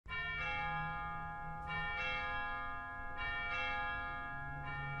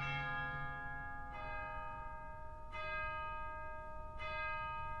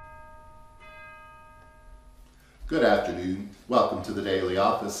Good afternoon. Welcome to the Daily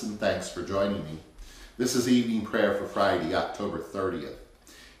Office and thanks for joining me. This is evening prayer for Friday, October 30th.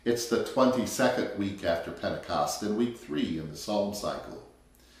 It's the 22nd week after Pentecost and week 3 in the Psalm cycle.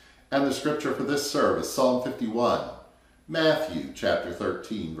 And the scripture for this service, Psalm 51, Matthew chapter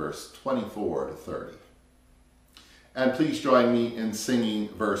 13, verse 24 to 30. And please join me in singing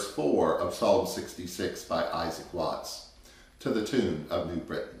verse 4 of Psalm 66 by Isaac Watts to the tune of New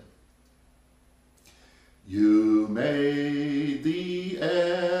Britain. You made the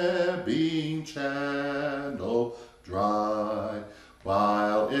ebbing channel dry,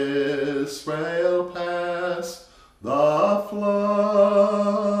 while Israel passed the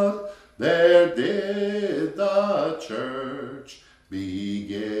flood. There did the church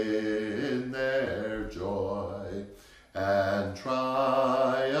begin their joy, and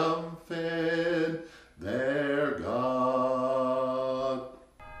triumph in their God.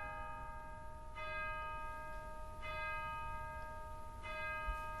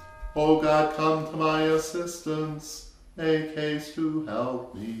 O God, come to my assistance, make haste to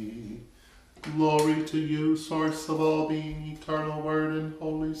help me. Glory to you, source of all being, eternal Word and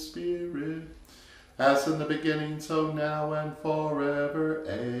Holy Spirit, as in the beginning, so now and forever.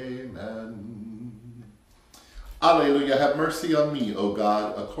 Amen. Alleluia, have mercy on me, O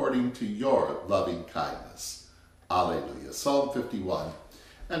God, according to your loving kindness. Alleluia. Psalm 51,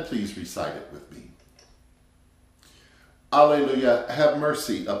 and please recite it with me. Alleluia, have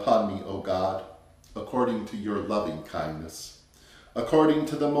mercy upon me, O God, according to your loving kindness. According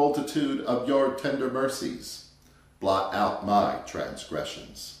to the multitude of your tender mercies, blot out my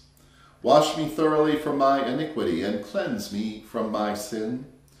transgressions. Wash me thoroughly from my iniquity and cleanse me from my sin.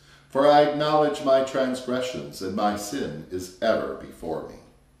 For I acknowledge my transgressions, and my sin is ever before me.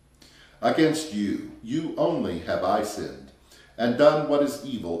 Against you, you only have I sinned, and done what is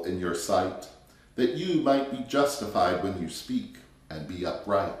evil in your sight, that you might be justified when you speak, and be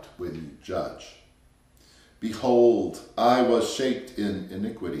upright when you judge. Behold, I was shaped in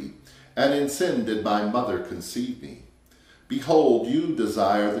iniquity, and in sin did my mother conceive me. Behold, you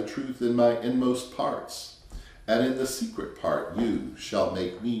desire the truth in my inmost parts, and in the secret part you shall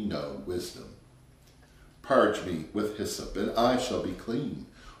make me know wisdom. Purge me with hyssop, and I shall be clean.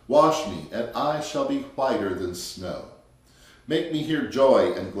 Wash me, and I shall be whiter than snow. Make me hear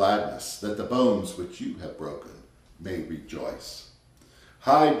joy and gladness, that the bones which you have broken may rejoice.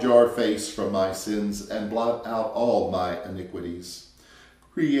 Hide your face from my sins, and blot out all my iniquities.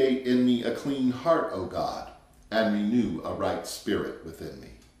 Create in me a clean heart, O God, and renew a right spirit within me.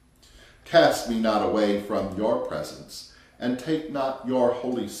 Cast me not away from your presence, and take not your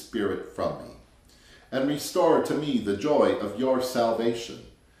Holy Spirit from me. And restore to me the joy of your salvation,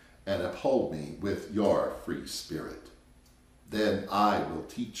 and uphold me with your free spirit. Then I will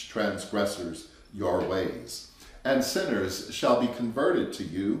teach transgressors your ways, and sinners shall be converted to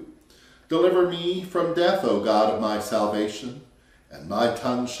you. Deliver me from death, O God of my salvation, and my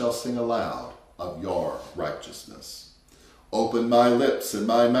tongue shall sing aloud of your righteousness. Open my lips, and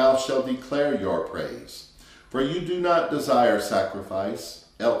my mouth shall declare your praise. For you do not desire sacrifice,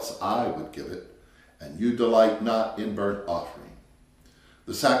 else I would give it, and you delight not in burnt offering.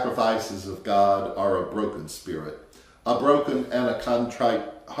 The sacrifices of God are a broken spirit, a broken and a contrite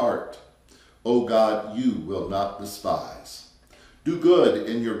heart, O God, you will not despise. Do good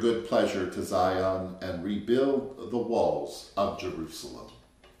in your good pleasure to Zion, and rebuild the walls of Jerusalem.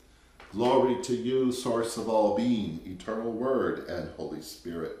 Glory to you, source of all being, eternal Word and Holy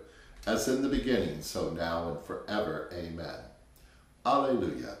Spirit, as in the beginning, so now and forever. Amen.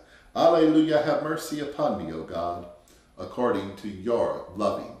 Alleluia. Alleluia, have mercy upon me, O God, according to your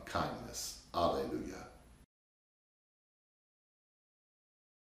loving kindness. Alleluia.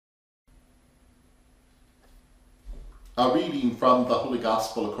 A reading from the Holy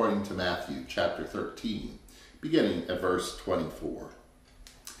Gospel according to Matthew, chapter 13, beginning at verse 24.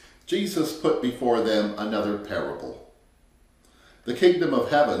 Jesus put before them another parable. The kingdom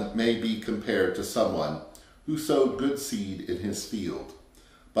of heaven may be compared to someone who sowed good seed in his field.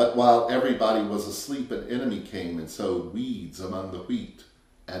 But while everybody was asleep, an enemy came and sowed weeds among the wheat,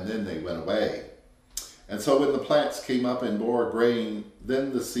 and then they went away. And so when the plants came up and bore grain,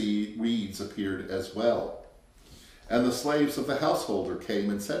 then the weeds appeared as well. And the slaves of the householder came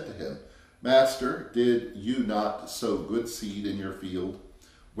and said to him, Master, did you not sow good seed in your field?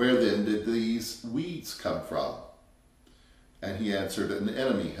 Where then did these weeds come from? And he answered, An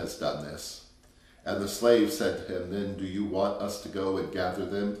enemy has done this. And the slave said to him, Then do you want us to go and gather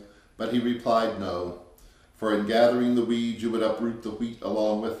them? But he replied, No, for in gathering the weeds you would uproot the wheat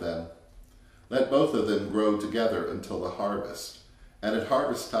along with them. Let both of them grow together until the harvest. And at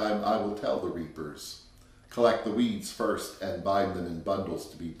harvest time I will tell the reapers, Collect the weeds first and bind them in bundles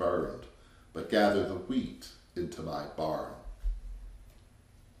to be burned, but gather the wheat into my barn.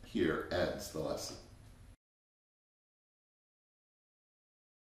 Here ends the lesson.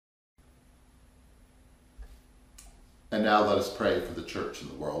 And now let us pray for the church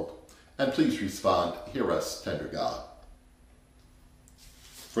and the world. And please respond, hear us, tender God.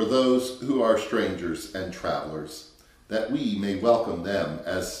 For those who are strangers and travelers, that we may welcome them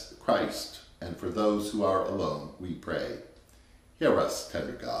as Christ, and for those who are alone, we pray. Hear us,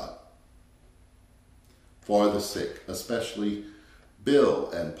 tender God. For the sick, especially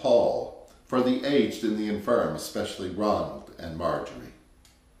Bill and Paul, for the aged and the infirm, especially Ronald and Marjorie,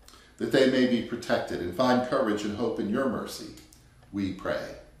 that they may be protected and find courage and hope in your mercy, we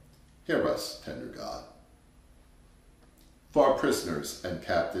pray. Hear us, tender God. For prisoners and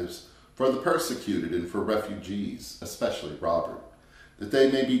captives, for the persecuted and for refugees, especially Robert, that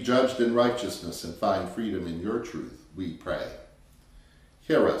they may be judged in righteousness and find freedom in your truth, we pray.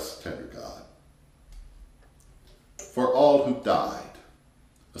 Hear us, tender God. For all who died,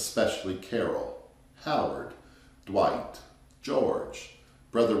 especially Carol, Howard, Dwight, George,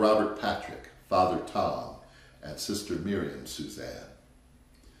 Brother Robert Patrick, Father Tom, and Sister Miriam Suzanne,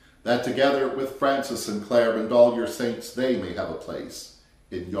 that together with Francis and Claire and all your saints, they may have a place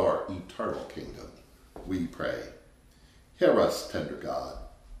in your eternal kingdom, we pray. Hear us, tender God.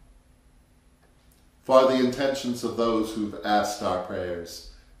 For the intentions of those who've asked our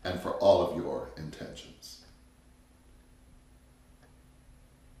prayers, and for all of your intentions,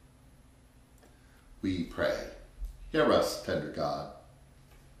 we pray. Hear us, tender God.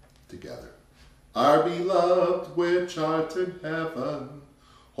 Together. Our beloved which art in heaven,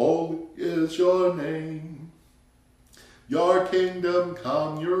 holy is your name. Your kingdom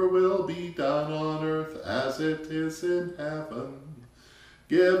come, your will be done on earth as it is in heaven.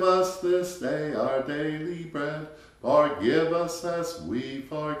 Give us this day our daily bread. Forgive us as we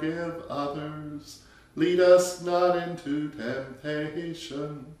forgive others. Lead us not into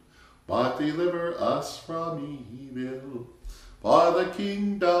temptation, but deliver us from evil. For the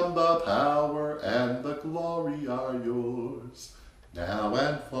kingdom, the power, and the glory are yours, now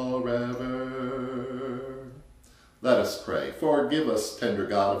and forever. Let us pray. Forgive us, tender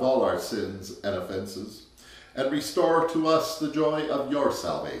God, of all our sins and offenses, and restore to us the joy of your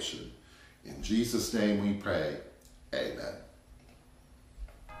salvation. In Jesus' name we pray. Amen.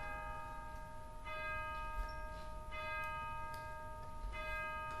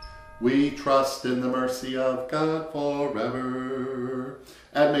 We trust in the mercy of God forever.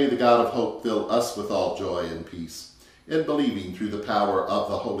 And may the God of hope fill us with all joy and peace in believing through the power of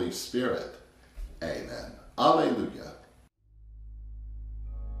the Holy Spirit. Amen. Alleluia.